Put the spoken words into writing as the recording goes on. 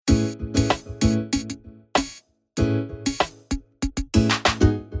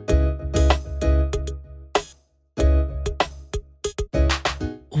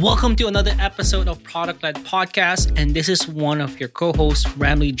Welcome to another episode of Product Led Podcast, and this is one of your co-hosts,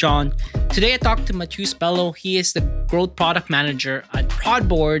 Ramley John. Today I talked to Matheus Bello. He is the Growth Product Manager at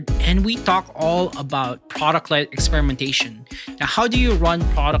Prodboard, and we talk all about product-led experimentation. Now, how do you run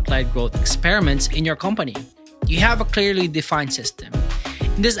product-led growth experiments in your company? Do you have a clearly defined system?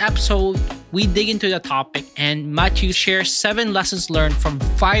 In this episode, we dig into the topic, and Matheus shares 7 lessons learned from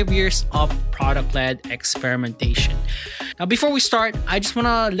 5 years of product-led experimentation. Now, before we start, I just want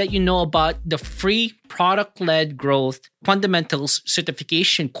to let you know about the free Product-Led Growth Fundamentals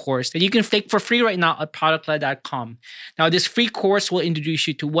Certification course that you can take for free right now at productled.com. Now, this free course will introduce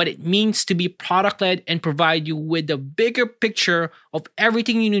you to what it means to be product-led and provide you with the bigger picture of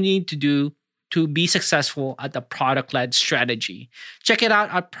everything you need to do to be successful at the product-led strategy. Check it out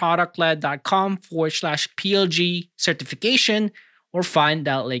at productled.com/PLG certification or find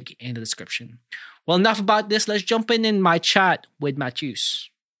that link in the description. Well, enough about this. Let's jump in my chat with Matheus.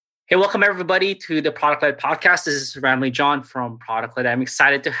 Hey, welcome everybody to the Product Led Podcast. This is Ramley John from Product Led. I'm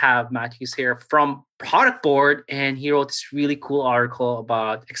excited to have Matheus here from Prodboard, and he wrote this really cool article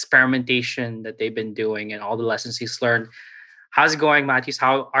about experimentation that they've been doing and all the lessons he's learned. How's it going, Matheus?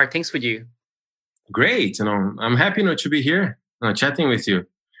 How are things with you? Great. I'm happy to be here chatting with you.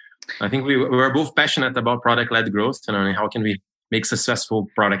 I think we're both passionate about product-led growth and how can we make successful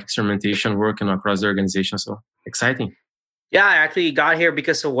product experimentation work across the organization. So exciting. Yeah, I actually got here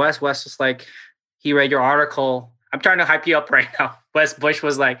because of Wes. Wes was like, he read your article. I'm trying to hype you up right now. Wes Bush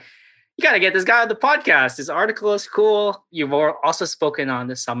was like, you got to get this guy on the podcast. This article is cool. You've also spoken on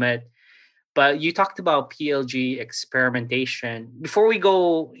the summit, but you talked about PLG experimentation. Before we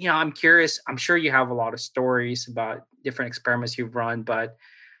go, I'm curious. I'm sure you have a lot of stories about different experiments you've run, but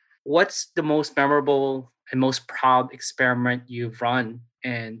what's the most memorable and most proud experiment you've run?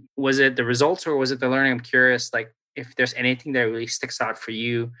 And was it the results or was it the learning? I'm curious, like, if there's anything that really sticks out for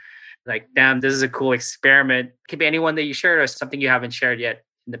you, like, damn, this is a cool experiment. It could be anyone that you shared or something you haven't shared yet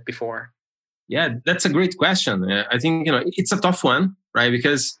before. Yeah, that's a great question. I think, it's a tough one, right?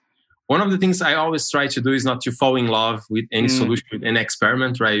 Because one of the things I always try to do is not to fall in love with any solution, with any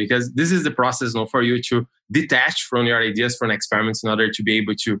experiment, right? Because this is the process for you to detach from your ideas from experiments in order to be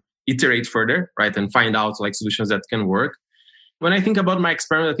able to iterate further, right? And find out solutions that can work. When I think about my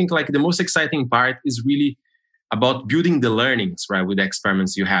experiment, I think the most exciting part is really about building the learnings, right? With the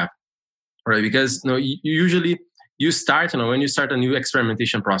experiments you have, right? Because, usually you start, when you start a new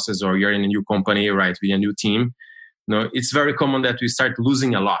experimentation process or you're in a new company, right? With a new team, it's very common that we start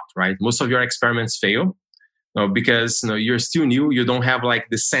losing a lot, right? Most of your experiments fail, because, you're still new. You don't have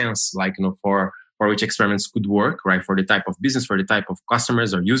the sense, for which experiments could work, right? For the type of business, for the type of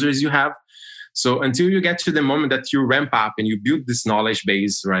customers or users you have. So until you get to the moment that you ramp up and you build this knowledge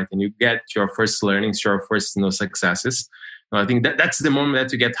base, right? And you get your first learnings, your first, successes. I think that's the moment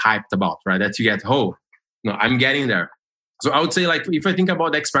that you get hyped about, right? That you get, I'm getting there. So I would say, if I think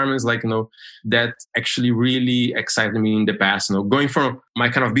about the experiments, that actually really excited me in the past, going from my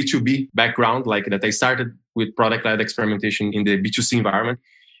kind of B2B background, that I started with product-led experimentation in the B2C environment.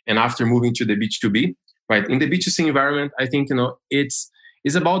 And after moving to the B2B, right? In the B2C environment, I think,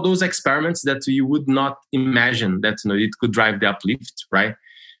 it's about those experiments that you would not imagine that, it could drive the uplift, right?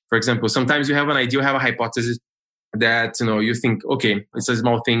 For example, sometimes you have an idea, you have a hypothesis that, you think, okay, it's a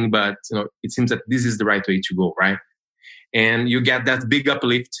small thing, but, it seems that this is the right way to go, right? And you get that big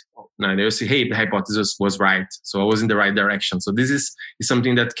uplift. Now they'll say, hey, the hypothesis was right. So I was in the right direction. So this is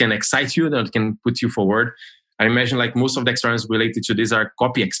something that can excite you, that can put you forward. I imagine most of the experiments related to this are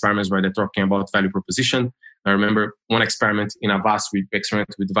copy experiments where they're talking about value proposition. I remember one experiment in Avast, we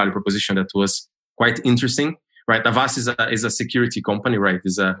experimented with value proposition that was quite interesting, right? Avast is a security company, right?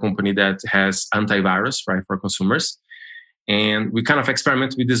 It's a company that has antivirus, right, for consumers. And we kind of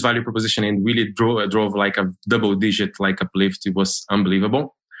experimented with this value proposition and really drove a double digit uplift. It was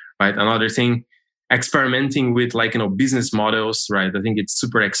unbelievable, right? Another thing, experimenting with business models, right? I think it's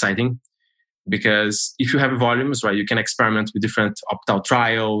super exciting. Because if you have volumes, right, you can experiment with different opt-out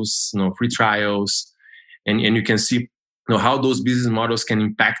trials, free trials, and you can see how those business models can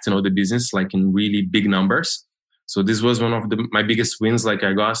impact the business in really big numbers. So this was one of my biggest wins. I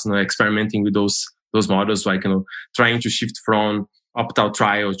got experimenting with those models, trying to shift from opt-out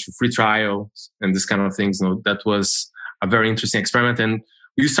trial to free trials and this kind of things. That was a very interesting experiment. And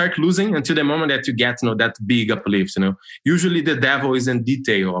you start losing until the moment that you get that big uplift. Usually the devil is in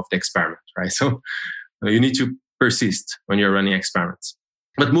detail of the experiment, right? So you need to persist when you're running experiments.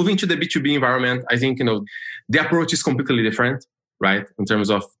 But moving to the B2B environment, I think the approach is completely different, right? In terms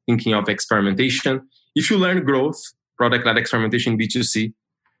of thinking of experimentation. If you learn growth, product-led experimentation B2C,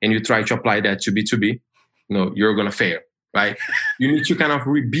 and you try to apply that to B2B, you're going to fail, right? You need to kind of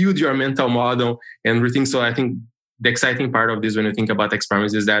rebuild your mental model and rethink. So I think the exciting part of this when you think about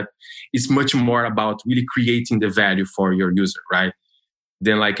experiments is that it's much more about really creating the value for your user, right?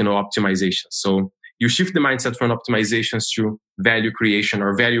 Than optimization. So you shift the mindset from optimizations to value creation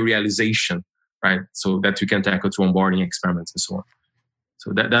or value realization, right? So that you can tackle to onboarding experiments and so on.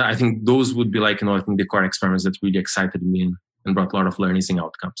 So that I think those would be I think the core experiments that really excited me and brought a lot of learnings and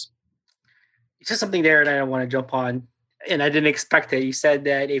outcomes. You said something there that I want to jump on, and I didn't expect it. You said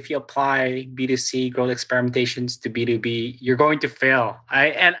that if you apply B2C growth experimentations to B2B, you're going to fail.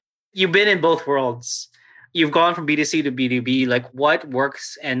 And you've been in both worlds. You've gone from B2C to B2B. Like, what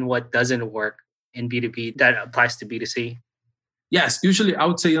works and what doesn't work in B2B that applies to B2C? Yes, usually I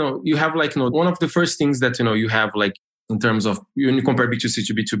would say, you have one of the first things that, you have in terms of when you compare B2C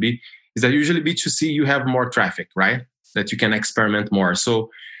to B2B is that usually B2C, you have more traffic, right? That you can experiment more. So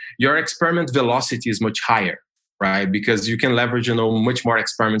your experiment velocity is much higher, right? Because you can leverage, much more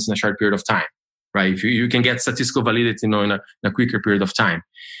experiments in a short period of time, right? If you can get statistical validity, in a quicker period of time.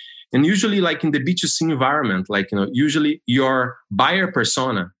 And usually in the B2C environment, usually your buyer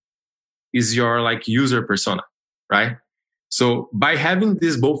persona is your user persona, right? So by having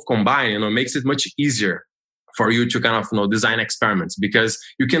this both combined, makes it much easier for you to kind of design experiments, because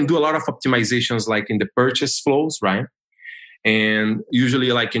you can do a lot of optimizations in the purchase flows, right? And usually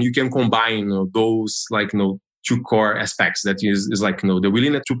and you can combine those two core aspects that is the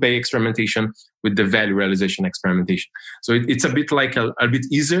willingness to pay experimentation with the value realization experimentation. So it's a bit a bit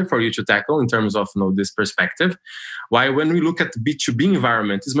easier for you to tackle in terms of this perspective. While when we look at B2B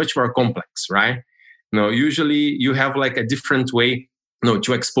environment, it's much more complex, right? Usually you have a different way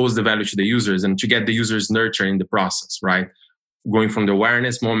to expose the value to the users and to get the users nurtured in the process, right? Going from the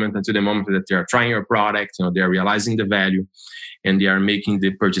awareness moment until the moment that they are trying your product, they are realizing the value and they are making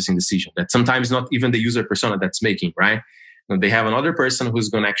the purchasing decision. That sometimes not even the user persona that's making, right? They have another person who's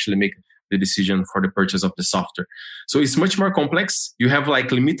going to actually make the decision for the purchase of the software. So it's much more complex. You have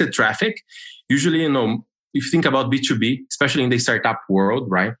limited traffic. Usually, if you think about B2B, especially in the startup world,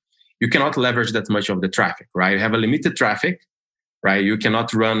 right? You cannot leverage that much of the traffic, right? You have a limited traffic, right? You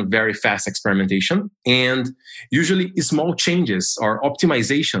cannot run very fast experimentation. And usually small changes or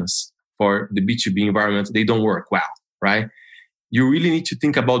optimizations for the B2B environment, they don't work well, right? You really need to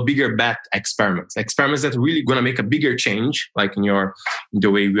think about bigger bet experiments that are really going to make a bigger change, in the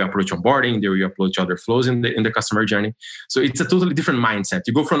way we approach onboarding, the way we approach other flows in the customer journey. So it's a totally different mindset.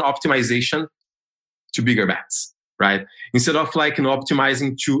 You go from optimization to bigger bets, right? Instead of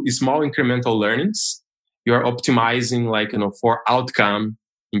optimizing to small incremental learnings, you're optimizing for outcome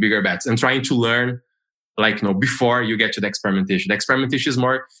in bigger bets and trying to learn before you get to the experimentation. The experimentation is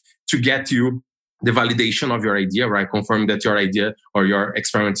more to get you the validation of your idea, right? Confirm that your idea or your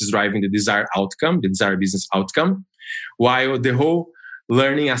experiment is driving the desired outcome, the desired business outcome. While the whole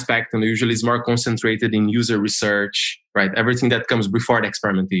learning aspect usually is more concentrated in user research, right? Everything that comes before the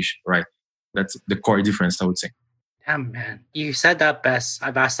experimentation, right? That's the core difference, I would say. Damn, man. You said that best.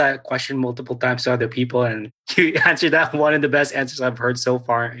 I've asked that question multiple times to other people, and you answered that one of the best answers I've heard so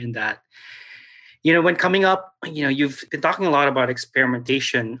far in that. When coming up, you've been talking a lot about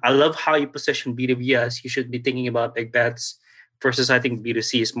experimentation. I love how you position B2B as you should be thinking about big bets versus I think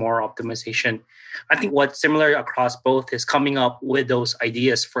B2C is more optimization. I think what's similar across both is coming up with those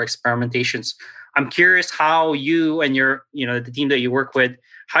ideas for experimentations. I'm curious how you and your, the team that you work with,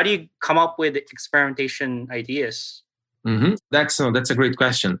 how do you come up with experimentation ideas? Mm-hmm. That's a great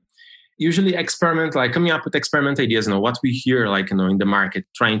question. Usually coming up with experiment ideas, what we hear in the market,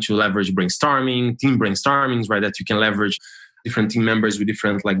 trying to leverage brainstorming, team brainstormings, right? That you can leverage different team members with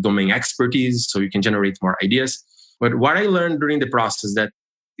different domain expertise so you can generate more ideas. But what I learned during the process that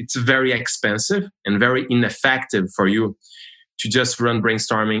it's very expensive and very ineffective for you to just run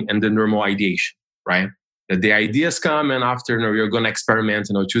brainstorming and the normal ideation, right? That the ideas come and after you're going to experiment,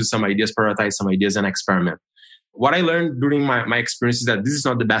 choose some ideas, prioritize some ideas and experiment. What I learned during my experience is that this is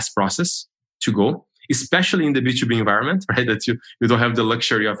not the best process to go, especially in the B2B environment, right? That you don't have the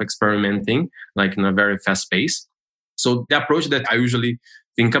luxury of experimenting in a very fast pace. So the approach that I usually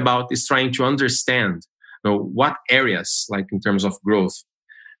think about is trying to understand what areas, in terms of growth,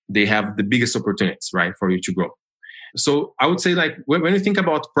 they have the biggest opportunities, right, for you to grow. So I would say when you think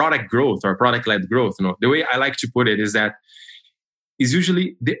about product growth or product-led growth, the way I like to put it is that is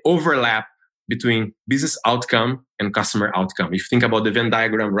usually the overlap between business outcome and customer outcome. If you think about the Venn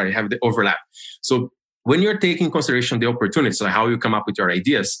diagram, right, you have the overlap. So when you're taking into consideration the opportunities, so how you come up with your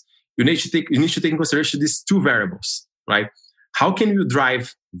ideas, you need to take into consideration these two variables, right? How can you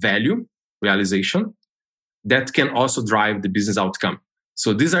drive value realization that can also drive the business outcome?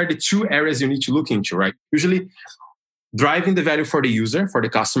 So these are the two areas you need to look into, right? Usually driving the value for the user, for the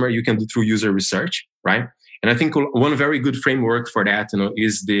customer, you can do through user research, right? And I think one very good framework for that,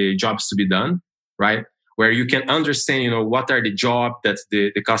 is the jobs to be done, right? Where you can understand, what are the jobs that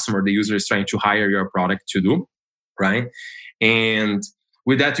the customer, the user is trying to hire your product to do, right? And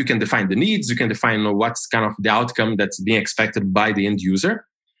with that, you can define the needs, you can define what's kind of the outcome that's being expected by the end user.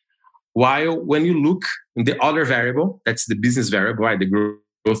 While when you look in the other variable, that's the business variable, right? The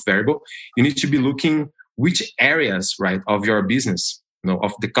growth variable, you need to be looking which areas, right, of your business,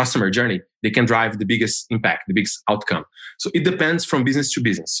 of the customer journey, they can drive the biggest impact, the biggest outcome. So it depends from business to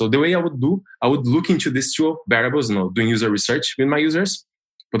business. So the way I would look into these two variables, doing user research with my users,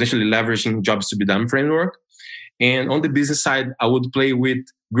 potentially leveraging jobs to be done framework. And on the business side, I would play with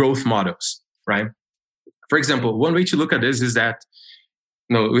growth models, right? For example, one way to look at this is that,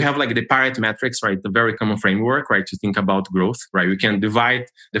 we have like the Pareto metrics, right? The very common framework, right? To think about growth, right? We can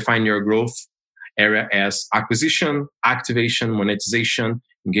define your growth area as acquisition, activation, monetization,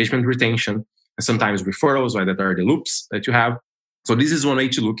 engagement, retention, and sometimes referrals, right? That are the loops that you have. So this is one way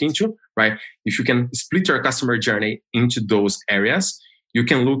to look into, right? If you can split your customer journey into those areas, you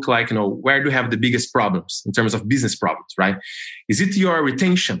can look like, where do you have the biggest problems in terms of business problems, right? Is it your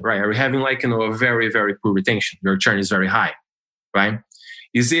retention, right? Are you having like, a very, very poor retention? Your churn is very high, right?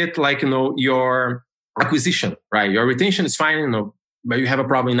 Is it like, your acquisition, right? Your retention is fine, but you have a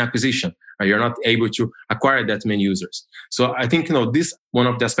problem in acquisition, right? You're not able to acquire that many users. So I think, this one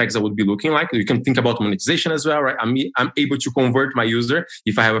of the aspects I would be looking like. You can think about monetization as well, right? I'm able to convert my user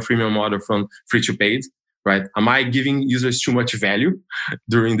if I have a freemium model from free to paid, right? Am I giving users too much value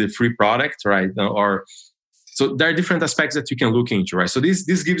during the free product, right? So there are different aspects that you can look into, right? So this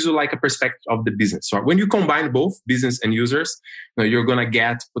gives you like a perspective of the business. So when you combine both business and users, you're going to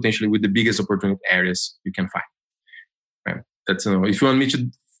get potentially with the biggest opportunity areas you can find, right? That's, if you want me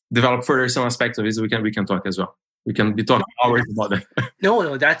to develop further some aspects of this, we can talk as well. We can be talking hours about that. No,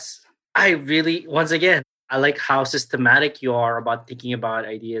 once again, I like how systematic you are about thinking about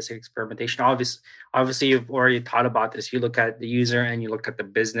ideas and experimentation. Obviously, you've already thought about this. You look at the user and you look at the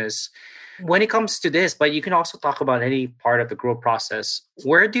business. When it comes to this, but you can also talk about any part of the growth process.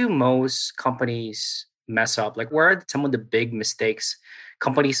 Where do most companies mess up? Like, where are some of the big mistakes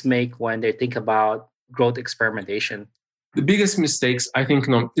companies make when they think about growth experimentation? The biggest mistakes, I think,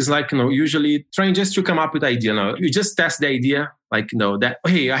 is like, usually trying just to come up with idea. You just test the idea, like, that,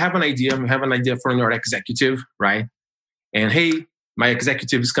 hey, I have an idea. We have an idea for your executive, right? And hey, my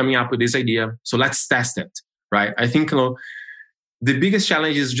executive is coming up with this idea. So let's test it, right? I think, the biggest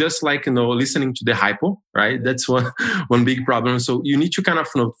challenge is just like, listening to the hypo, right? That's one big problem. So you need to kind of,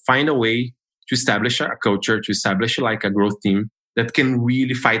 find a way to establish a culture, to establish like a growth team that can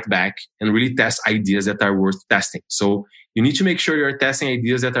really fight back and really test ideas that are worth testing. So you need to make sure you're testing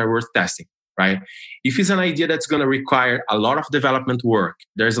ideas that are worth testing, right? If it's an idea that's going to require a lot of development work,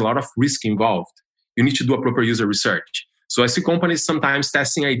 there's a lot of risk involved, you need to do a proper user research. So I see companies sometimes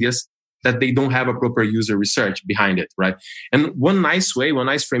testing ideas that they don't have a proper user research behind it, right? And one nice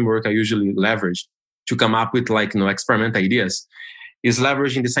framework I usually leverage to come up with like, experiment ideas is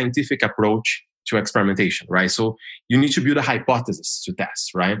leveraging the scientific approach to experimentation, right? So you need to build a hypothesis to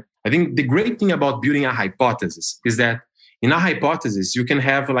test, right? I think the great thing about building a hypothesis is that in a hypothesis, you can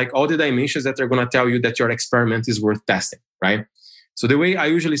have like all the dimensions that are going to tell you that your experiment is worth testing, right? So the way I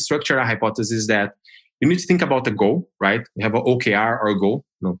usually structure a hypothesis is that you need to think about the goal, right? You have an OKR or goal.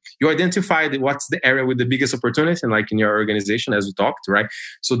 You identify what's the area with the biggest opportunity, and like in your organization, as we talked, right?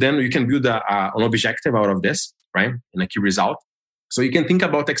 So then you can build an objective out of this, right? And a key result. So you can think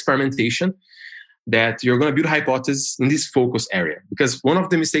about experimentation, that you're going to build hypotheses in this focus area. Because one of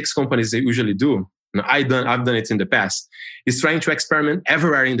the mistakes companies they usually do, I've done it in the past, is trying to experiment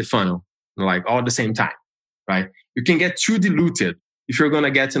everywhere in the funnel, like all at the same time, right? You can get too diluted. If you're going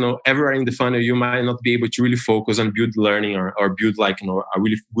to get, everywhere in the funnel, you might not be able to really focus on build learning or build like, a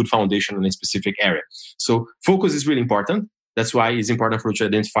really good foundation in a specific area. So focus is really important. That's why it's important for you to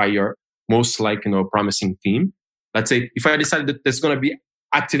identify your most like, promising theme. Let's say if I decide that there's going to be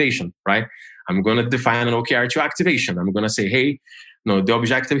activation, right? I'm going to define an OKR to activation. I'm going to say, hey, the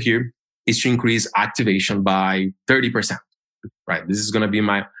objective here is to increase activation by 30%, right? This is going to be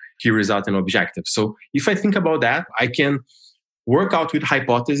my key result and objective. So if I think about that, I can work out with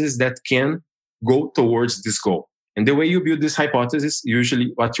hypotheses that can go towards this goal. And the way you build this hypothesis,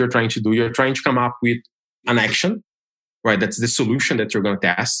 usually what you're trying to do, you're trying to come up with an action, right? That's the solution that you're going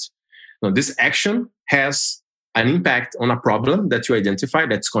to test. Now, this action has an impact on a problem that you identify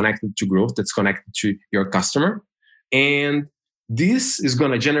that's connected to growth, that's connected to your customer. And this is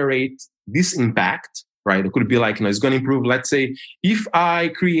going to generate this impact, right? It could be like, it's going to improve, let's say, if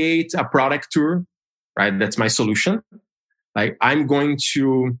I create a product tour, right? That's my solution. Like I'm going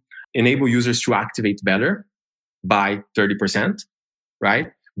to enable users to activate better by 30%, right?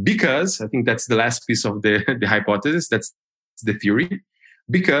 Because I think that's the last piece of the hypothesis. That's the theory.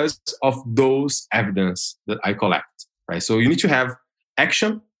 Because of those evidence that I collect, right? So you need to have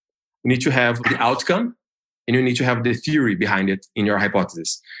action, you need to have the outcome, and you need to have the theory behind it in your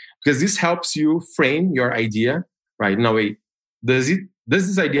hypothesis. Because this helps you frame your idea, right? In a way, does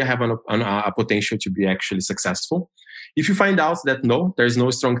this idea have a potential to be actually successful? If you find out that no, there's no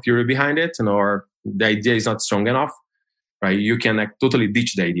strong theory behind it, or the idea is not strong enough, right? You can totally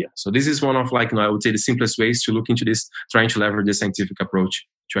ditch the idea. So this is one of I would say the simplest ways to look into this, trying to leverage the scientific approach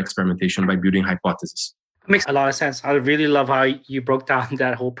to experimentation by building hypotheses. It makes a lot of sense. I really love how you broke down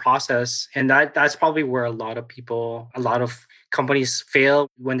that whole process. And that's probably where a lot of companies fail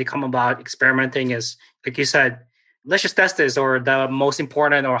when they come about experimenting is, like you said, let's just test this, or the most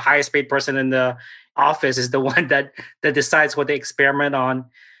important or highest paid person in the office is the one that decides what they experiment on.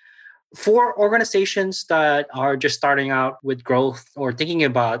 For organizations that are just starting out with growth or thinking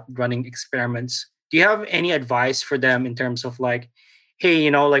about running experiments, do you have any advice for them in terms of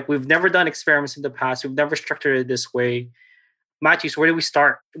hey, we've never done experiments in the past. We've never structured it this way. Matthews, where do we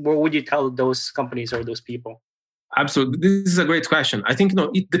start? What would you tell those companies or those people? Absolutely. This is a great question. I think,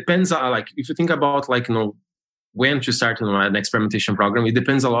 it depends if you think about when to start an experimentation program, it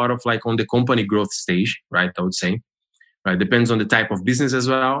depends a lot of on the company growth stage, right? I would say. Right, depends on the type of business as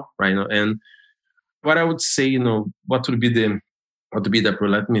well, right? And what I would say, what would be the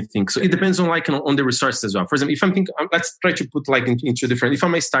let me think. So it depends on on the resources as well. For example, if I'm thinking, let's try to put into different. If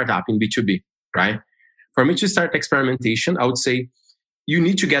I'm a startup in B2B, right? For me to start experimentation, I would say you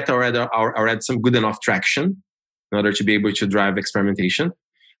need to get already some good enough traction in order to be able to drive experimentation.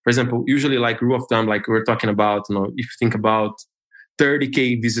 For example, usually rule of thumb, we're talking about, if you think about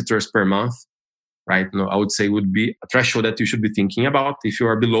 30K visitors per month. Right? I would say would be a threshold that you should be thinking about. If you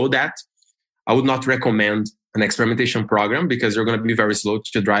are below that, I would not recommend an experimentation program because you're going to be very slow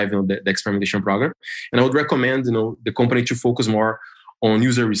to drive the experimentation program. And I would recommend the company to focus more on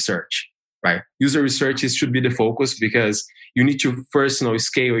user research. Right? User research should be the focus because you need to first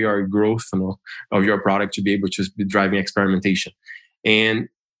scale your growth of your product to be able to be driving experimentation. And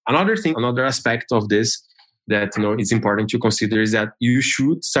another aspect of this that is important to consider is that you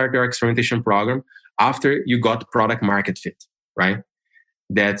should start your experimentation program after you got product market fit, right?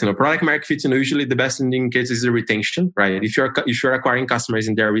 That product market fit, usually the best indicator is the retention, right? If you're acquiring customers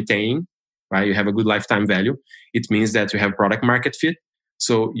and they're retaining, right, you have a good lifetime value. It means that you have product market fit,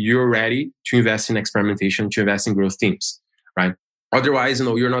 so you're ready to invest in experimentation, to invest in growth teams, right? Otherwise,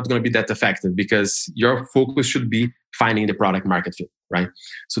 you're not going to be that effective because your focus should be finding the product market fit, right?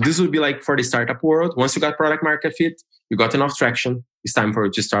 So this would be for the startup world. Once you got product market fit, you got enough traction, it's time for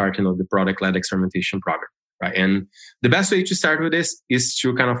you to start, the product-led experimentation program, right? And the best way to start with this is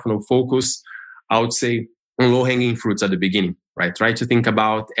to kind of, focus, I would say, on low-hanging fruits at the beginning, right? Try to think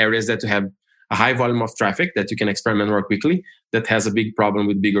about areas that have a high volume of traffic that you can experiment more quickly, that has a big problem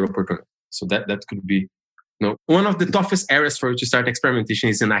with bigger opportunity. So that could be one of the toughest areas for you to start experimentation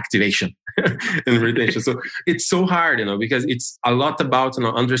is in activation and retention. So it's so hard, because it's a lot about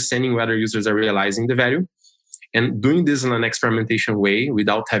understanding whether users are realizing the value, and doing this in an experimentation way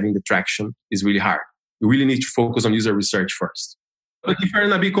without having the traction is really hard. You really need to focus on user research first. But if you're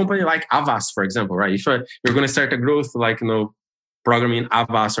in a big company like Avast, for example, right? If you're going to start a growth programming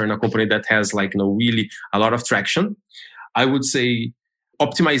Avast, or in a company that has really a lot of traction, I would say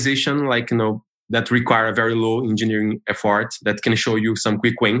optimization that require a very low engineering effort that can show you some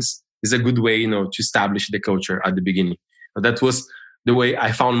quick wins is a good way, to establish the culture at the beginning. That was the way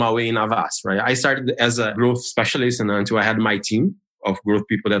I found my way in Avast, right? I started as a growth specialist until I had my team of growth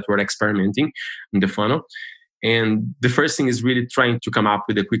people that were experimenting in the funnel. And the first thing is really trying to come up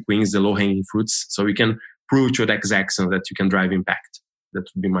with the quick wins, the low-hanging fruits, so we can prove to the execs that you can drive impact. That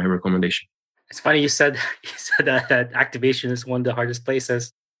would be my recommendation. It's funny you said that activation is one of the hardest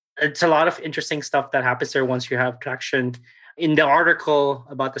places. It's a lot of interesting stuff that happens there once you have traction. In the article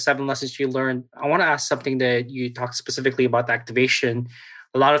about the 7 lessons you learned, I want to ask something that you talked specifically about the activation.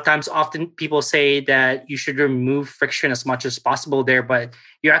 A lot of times, often people say that you should remove friction as much as possible there, but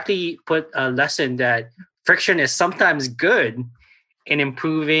you actually put a lesson that friction is sometimes good in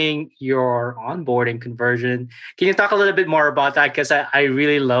improving your onboarding conversion. Can you talk a little bit more about that? Because I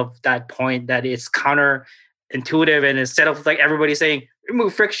really love that point that it's counterintuitive, and instead of everybody saying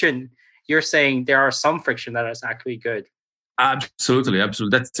remove friction, you're saying there are some friction that is actually good. Absolutely.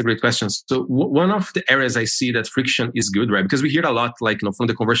 That's a great question. So one of the areas I see that friction is good, right? Because we hear a lot, from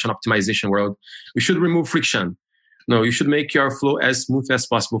the conversion optimization world, we should remove friction. No, you should make your flow as smooth as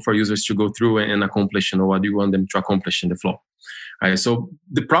possible for users to go through and accomplish, what you want them to accomplish in the flow. Right. So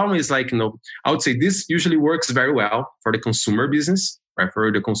the problem is like, I would say this usually works very well for the consumer business, right?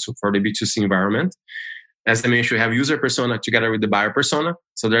 For the B2C environment. As I mentioned, you have user persona together with the buyer persona.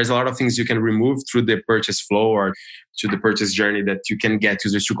 So there's a lot of things you can remove through the purchase flow or to the purchase journey that you can get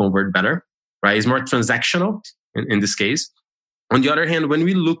users to convert better, right? It's more transactional in this case. On the other hand, when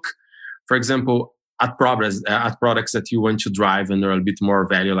we look, for example, at products that you want to drive and are a bit more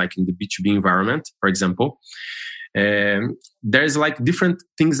value, like in the B2B environment, for example, there's like different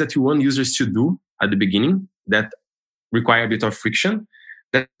things that you want users to do at the beginning that require a bit of friction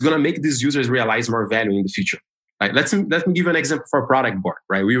that's going to make these users realize more value in the future. Like, let me give an example for Product Board,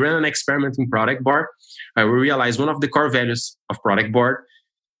 right? We ran an experiment in Product Board. We realized one of the core values of Product Board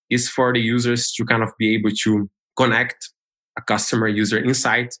is for the users to kind of be able to connect a customer user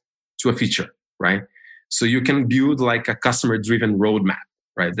insight to a feature, right? So you can build like a customer-driven roadmap,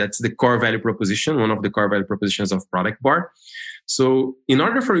 right? That's the core value proposition, one of the core value propositions of Product Board. So in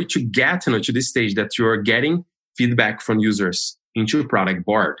order for you to get to this stage that you're getting feedback from users into Product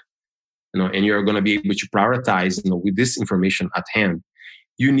Board, and you're going to be able to prioritize, with this information at hand,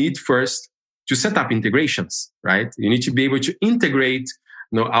 you need first to set up integrations, right? You need to be able to integrate,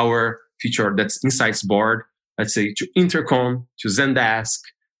 our feature that's Insights Board, let's say to Intercom, to Zendesk,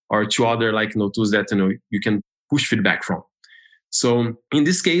 or to other tools that you can push feedback from. So in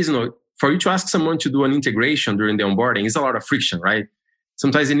this case, for you to ask someone to do an integration during the onboarding is a lot of friction, right?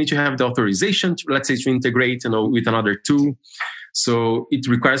 Sometimes you need to have the authorization, let's say, to integrate, with another tool. So it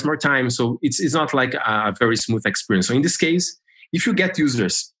requires more time. So it's not like a very smooth experience. So in this case, if you get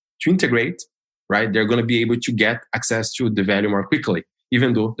users to integrate, right, they're going to be able to get access to the value more quickly,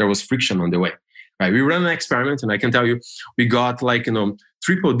 even though there was friction on the way. Right? We ran an experiment, and I can tell you, we got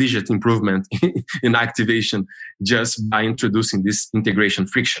triple-digit improvement in activation just by introducing this integration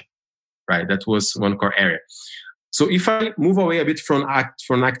friction. Right? That was one core area. So if I move away a bit from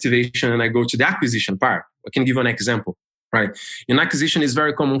activation and I go to the acquisition part, I can give an example. Right? In acquisition, it's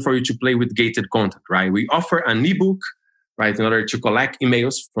very common for you to play with gated content. Right? We offer an ebook, right, in order to collect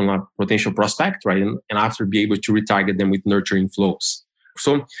emails from a potential prospect, right, and after be able to retarget them with nurturing flows.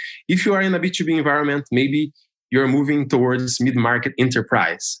 So if you are in a B2B environment, maybe you're moving towards mid-market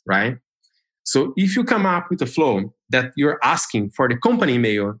enterprise, right? So if you come up with a flow that you're asking for the company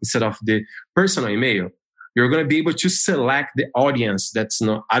email instead of the personal email, you're going to be able to select the audience that's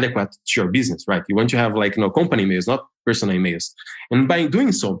not adequate to your business, right? You want to have company emails, not personal emails. And by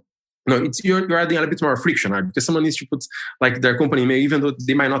doing so, you're adding a bit more friction, right? Because someone needs to put their company email, even though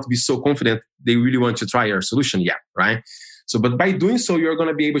they might not be so confident they really want to try your solution yet, right? So, but by doing so, you're going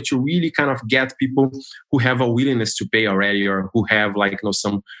to be able to really kind of get people who have a willingness to pay already, or who have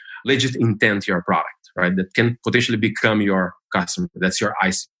some legit intent to your product, right? That can potentially become your customer. That's your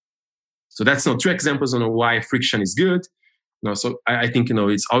IC. So that's two examples on why friction is good. So I think,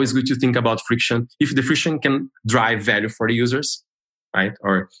 it's always good to think about friction. If the friction can drive value for the users, right?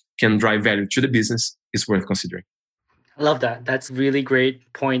 Or can drive value to the business, it's worth considering. I love that. That's a really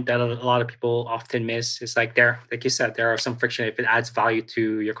great point that a lot of people often miss. It's like you said, there are some friction if it adds value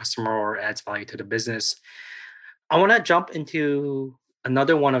to your customer or adds value to the business. I want to jump into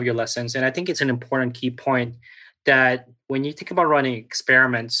another one of your lessons. And I think it's an important key point that when you think about running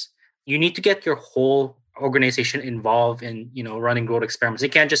experiments, you need to get your whole organization involved in, running growth experiments.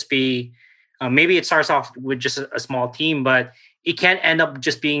 It can't just be, maybe it starts off with just a small team, but it can't end up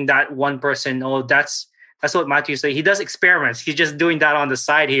just being that one person. Oh, that's what Matthew said. He does experiments. He's just doing that on the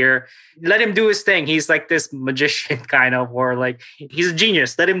side here. Let him do his thing. He's like this magician kind of, or he's a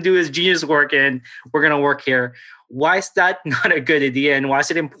genius. Let him do his genius work and we're going to work here. Why is that not a good idea? And why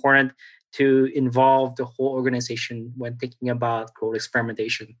is it important to involve the whole organization when thinking about growth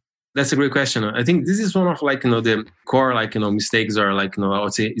experimentation? That's a great question. I think this is one of the core mistakes, or I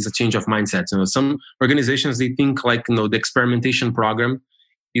would say is a change of mindset. Some organizations, they think the experimentation program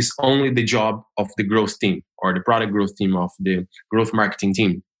is only the job of the growth team or the product growth team of the growth marketing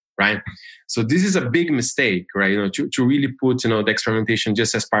team, right? So this is a big mistake, right? To really put the experimentation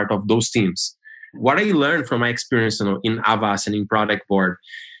just as part of those teams. What I learned from my experience in Avast and in Product Board,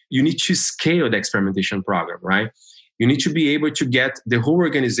 you need to scale the experimentation program, right? You need to be able to get the whole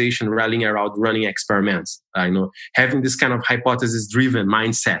organization rallying around running experiments, having this kind of hypothesis-driven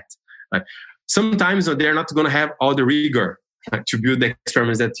mindset. Sometimes they're not going to have all the rigor to build the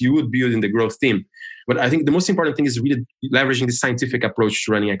experiments that you would build in the growth team. But I think the most important thing is really leveraging the scientific approach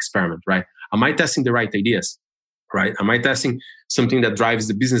to running an experiment, right? Am I testing the right ideas, right? Am I testing something that drives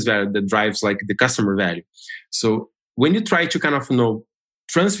the business value, that drives the customer value? So when you try to kind of,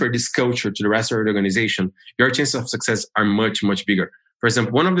 transfer this culture to the rest of the organization, your chances of success are much, much bigger. For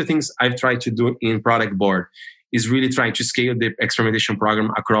example, one of the things I've tried to do in Product Board is really trying to scale the experimentation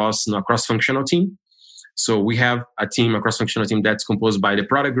program across a cross-functional team. So we have a team, a cross-functional team that's composed by the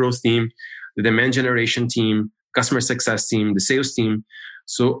product growth team, the demand generation team, customer success team, the sales team.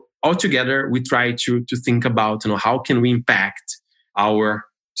 So altogether, we try to think about, how can we impact our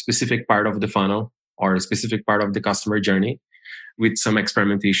specific part of the funnel or a specific part of the customer journey with some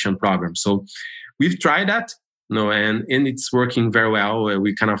experimentation program. So we've tried that, and it's working very well.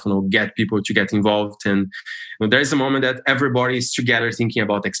 We kind of get people to get involved, and there's a moment that everybody is together thinking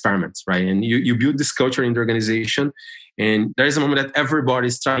about experiments, right? And you build this culture in the organization, and there is a moment that everybody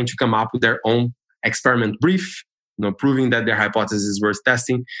is trying to come up with their own experiment brief, proving that their hypothesis is worth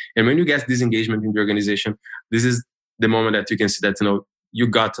testing. And when you get this engagement in the organization, this is the moment that you can see that you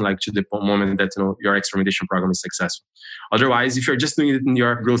got to the moment that your experimentation program is successful. Otherwise, if you're just doing it in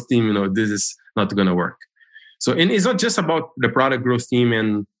your growth team, this is not going to work. So, and it's not just about the product growth team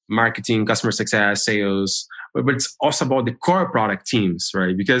and marketing, customer success, sales, but it's also about the core product teams,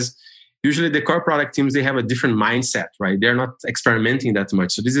 right? Because usually the core product teams, they have a different mindset, right? They're not experimenting that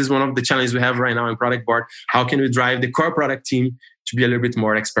much. So this is one of the challenges we have right now in Product Board. How can we drive the core product team to be a little bit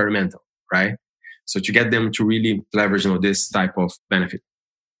more experimental, right? So to get them to really leverage this type of benefit.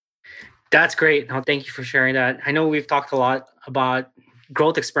 That's great. No, thank you for sharing that. I know we've talked a lot about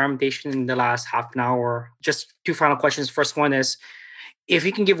growth experimentation in the last half an hour. Just two final questions. First one is, if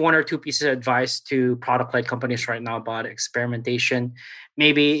you can give one or two pieces of advice to product-led companies right now about experimentation,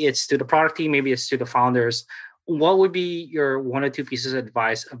 maybe it's to the product team, maybe it's to the founders, what would be your one or two pieces of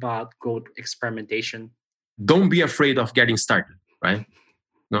advice about growth experimentation? Don't be afraid of getting started, right?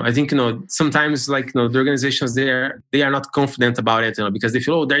 I think, sometimes the organizations there, they are not confident about it, because they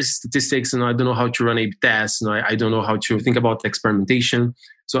feel, there's statistics, I don't know how to run A/B tests, I don't know how to think about experimentation.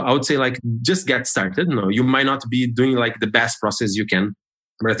 So I would say just get started. You might not be doing the best process you can,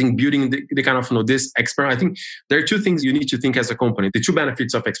 but I think building the kind of, this experiment, I think there are two things you need to think as a company. The two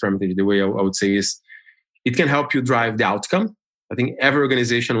benefits of experimentation, the way I would say is, it can help you drive the outcome. I think every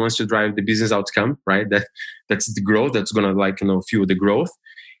organization wants to drive the business outcome, right? That's the growth that's going to fuel the growth.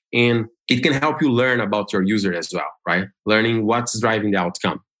 And it can help you learn about your user as well, right? Learning what's driving the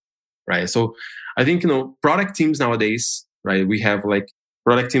outcome, right? So I think, product teams nowadays, right? We have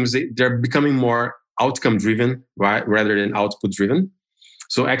product teams, they're becoming more outcome driven, right? Rather than output driven.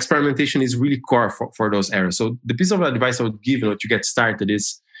 So experimentation is really core for those areas. So the piece of advice I would give, to get started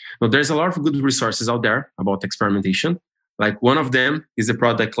is, there's a lot of good resources out there about experimentation. One of them is the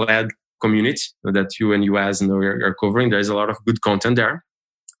product-led community that you and US are covering. There's a lot of good content there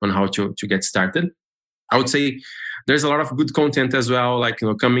on how to get started. I would say there's a lot of good content as well,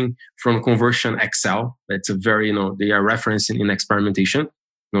 coming from Conversion Excel. That's a very, they are referencing in experimentation.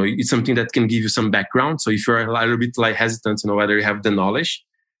 It's something that can give you some background. So if you're a little bit hesitant, whether you have the knowledge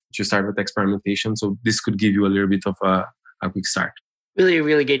to start with experimentation, so this could give you a little bit of a quick start. Really,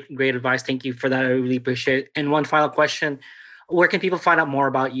 really great advice. Thank you for that. I really appreciate it. And one final question. Where can people find out more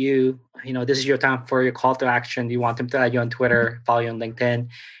about you? This is your time for your call to action. Do you want them to add you on Twitter, follow you on LinkedIn?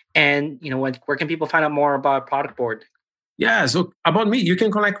 And, where can people find out more about Product Board? Yeah, so about me, you can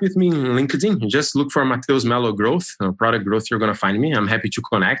connect with me on LinkedIn. Just look for Mateus Melo Growth, Product Growth, you're going to find me. I'm happy to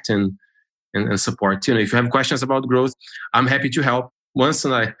connect and support. If you have questions about growth, I'm happy to help. Once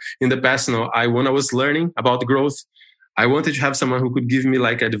in the past, when I was learning about growth, I wanted to have someone who could give me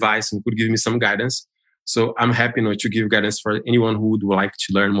advice and could give me some guidance. So I'm happy to give guidance for anyone who would like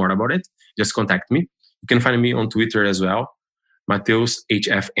to learn more about it. Just contact me. You can find me on Twitter as well, Mateus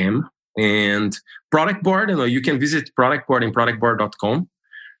HFM. And Product Board, you can visit Product Board and productboard.com.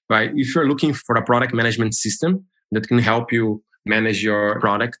 Right? If you're looking for a product management system that can help you manage your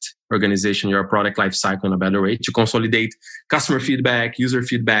product organization, your product lifecycle in a better way, to consolidate customer feedback, user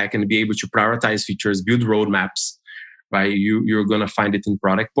feedback, and be able to prioritize features, build roadmaps, right? You're going to find it in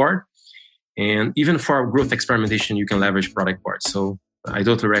Product Board. And even for growth experimentation, you can leverage Product Board. So I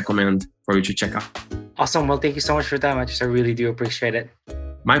totally recommend for you to check out. Awesome. Well, thank you so much for that, Mateus. I really do appreciate it.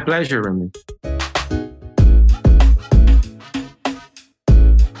 My pleasure, Remy.